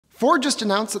Ford just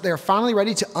announced that they are finally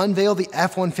ready to unveil the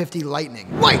F-150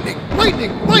 Lightning.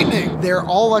 Lightning! Their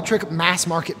all-electric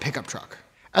mass-market pickup truck.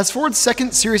 As Ford's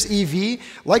second Series EV,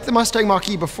 like the Mustang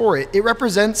Mach-E before it, it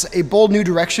represents a bold new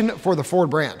direction for the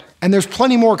Ford brand. And there's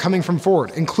plenty more coming from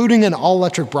Ford, including an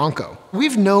all-electric Bronco.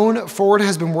 We've known Ford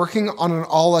has been working on an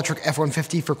all-electric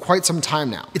F-150 for quite some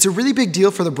time now. It's a really big deal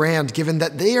for the brand, given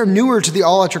that they are newer to the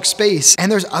all-electric space,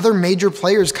 and there's other major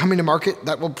players coming to market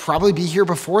that will probably be here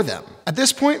before them. At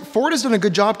this point, Ford has done a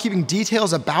good job keeping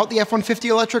details about the F-150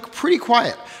 electric pretty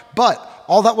quiet, but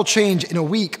all that will change in a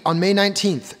week on May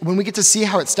 19th when we get to see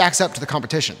how it stacks up to the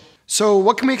competition. So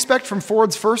what can we expect from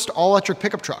Ford's first all-electric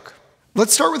pickup truck?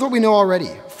 Let's start with what we know already.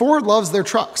 Ford loves their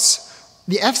trucks.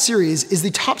 The F-Series is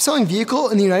the top-selling vehicle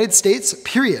in the United States,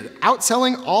 period,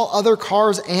 outselling all other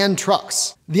cars and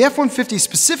trucks. The F-150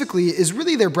 specifically is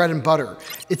really their bread and butter.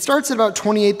 It starts at about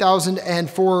 $28,000, and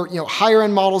for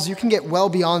higher-end models, you can get well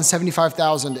beyond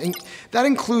 $75,000. And that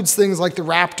includes things like the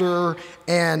Raptor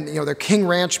and their King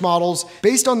Ranch models.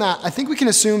 Based on that, I think we can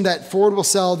assume that Ford will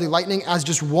sell the Lightning as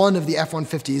just one of the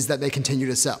F-150s that they continue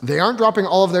to sell. They aren't dropping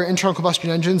all of their internal combustion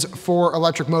engines for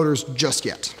electric motors just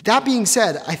yet. That being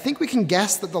said, I think we can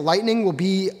guess that the Lightning will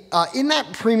be in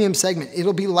that premium segment.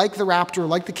 It'll be like the Raptor,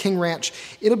 like the King Ranch.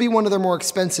 It'll be one of their more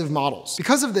expensive models.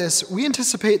 Because of this, we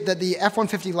anticipate that the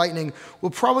F-150 Lightning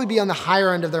will probably be on the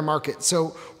higher end of their market.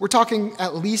 So we're talking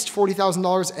at least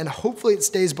 $40,000, and hopefully it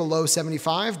stays below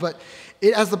 $75,000, but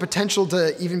it has the potential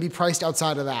to even be priced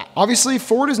outside of that. Obviously,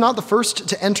 Ford is not the first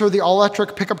to enter the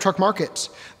all-electric pickup truck market.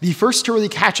 The first to really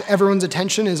catch everyone's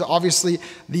attention is obviously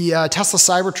the Tesla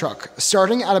Cybertruck.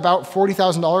 Starting at about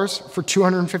 $40,000 for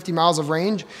 250 miles of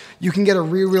range, you can get a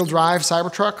rear-wheel drive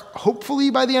Cybertruck,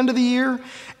 hopefully by the end of the year,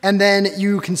 and then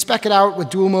you can spec it out with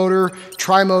dual motor,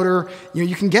 tri-motor.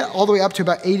 You can get all the way up to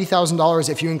about $80,000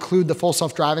 if you include the full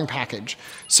self-driving package.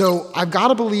 So I've got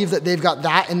to believe that they've got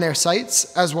that in their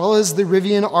sights, as well as the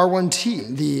Rivian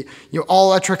R1T, the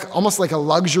all-electric, almost like a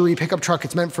luxury pickup truck.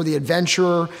 It's meant for the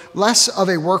adventurer, less of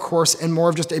a workhorse and more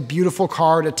of just a beautiful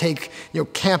car to take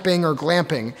camping or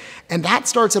glamping. And that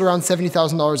starts at around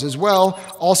 $70,000 as well.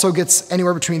 Also gets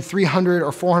anywhere between 300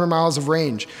 or 400 miles of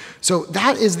range. So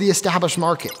that is the established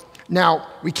market. Now,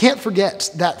 we can't forget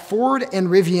that Ford and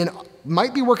Rivian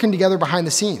might be working together behind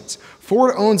the scenes.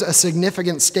 Ford owns a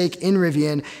significant stake in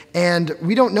Rivian, and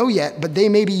we don't know yet, but they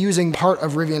may be using part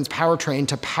of Rivian's powertrain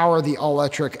to power the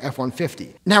all-electric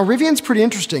F-150. Now, Rivian's pretty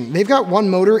interesting. They've got one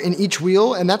motor in each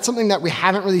wheel, and that's something that we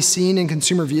haven't really seen in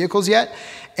consumer vehicles yet.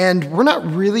 And we're not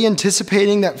really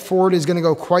anticipating that Ford is going to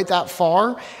go quite that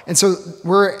far. And so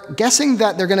we're guessing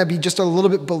that they're going to be just a little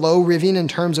bit below Rivian in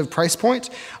terms of price point,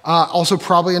 also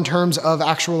probably in terms of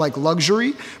actual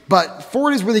luxury. But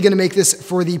Ford is really going to make this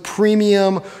for the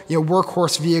premium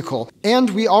workhorse vehicle. And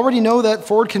we already know that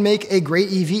Ford can make a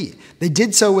great EV. They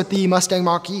did so with the Mustang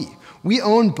Mach-E. We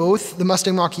own both the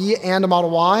Mustang Mach-E and a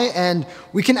Model Y, and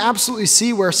we can absolutely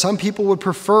see where some people would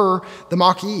prefer the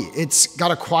Mach-E. It's got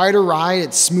a quieter ride,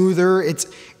 it's smoother, it's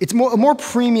a more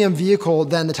premium vehicle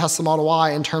than the Tesla Model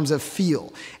Y in terms of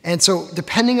feel. And so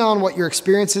depending on what your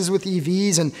experience is with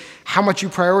EVs and how much you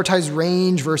prioritize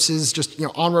range versus just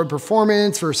on-road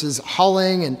performance versus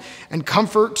hauling and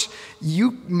comfort,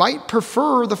 you might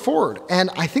prefer the Ford. And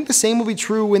I think the same will be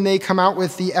true when they come out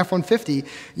with the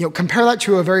F-150. Compare that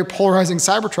to a very polarizing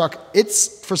Cybertruck.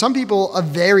 It's, for some people, a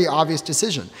very obvious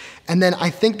decision. And then I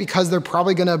think because they're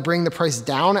probably going to bring the price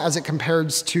down as it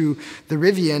compares to the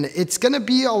Rivian, it's going to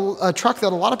be a truck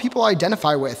that a lot of people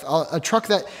identify with, a truck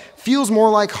that feels more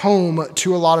like home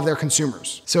to a lot of their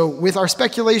consumers. So with our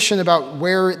speculation about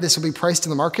where this will be priced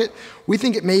in the market, we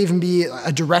think it may even be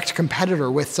a direct competitor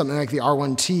with something like the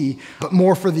R1T, but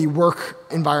more for the work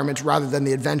environment rather than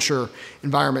the adventure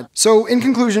environment. So in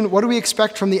conclusion, what do we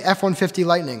expect from the F-150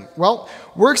 Lightning? Well,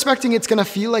 we're expecting it's going to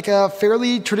feel like a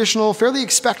fairly traditional, fairly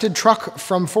expected truck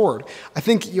from Ford. I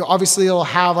think obviously it'll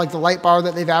have the light bar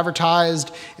that they've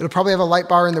advertised. It'll probably have a light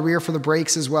bar in the rear for the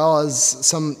brakes as well as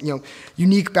some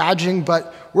unique badging,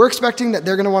 but we're expecting that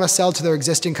they're going to want to sell to their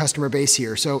existing customer base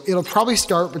here. So it'll probably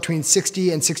start between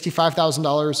 $60,000 and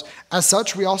 $65,000. As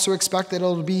such, we also expect that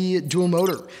it'll be dual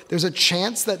motor. There's a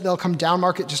chance that they'll come down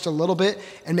market just a little bit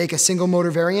and make a single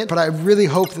motor variant, but I really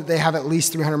hope that they have at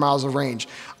least 300 miles of range.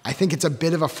 I think it's a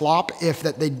bit of a flop if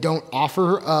that they don't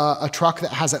offer a truck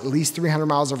that has at least 300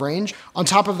 miles of range. On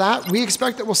top of that, we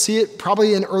expect that we'll see it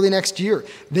probably in early next year.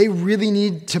 They really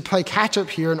need to play catch up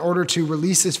here in order to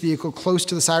release this vehicle close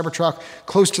to the Cybertruck,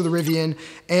 close to the Rivian.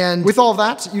 And with all of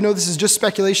that, you know, this is just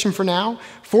speculation for now.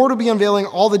 Ford will be unveiling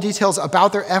all the details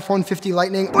about their F-150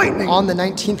 Lightning on the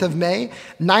 19th of May,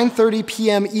 9:30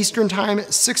 p.m. Eastern Time,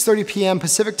 6:30 p.m.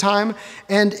 Pacific Time.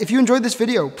 And if you enjoyed this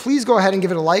video, please go ahead and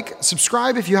give it a like,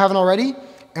 subscribe if you haven't already,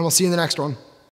 and we'll see you in the next one.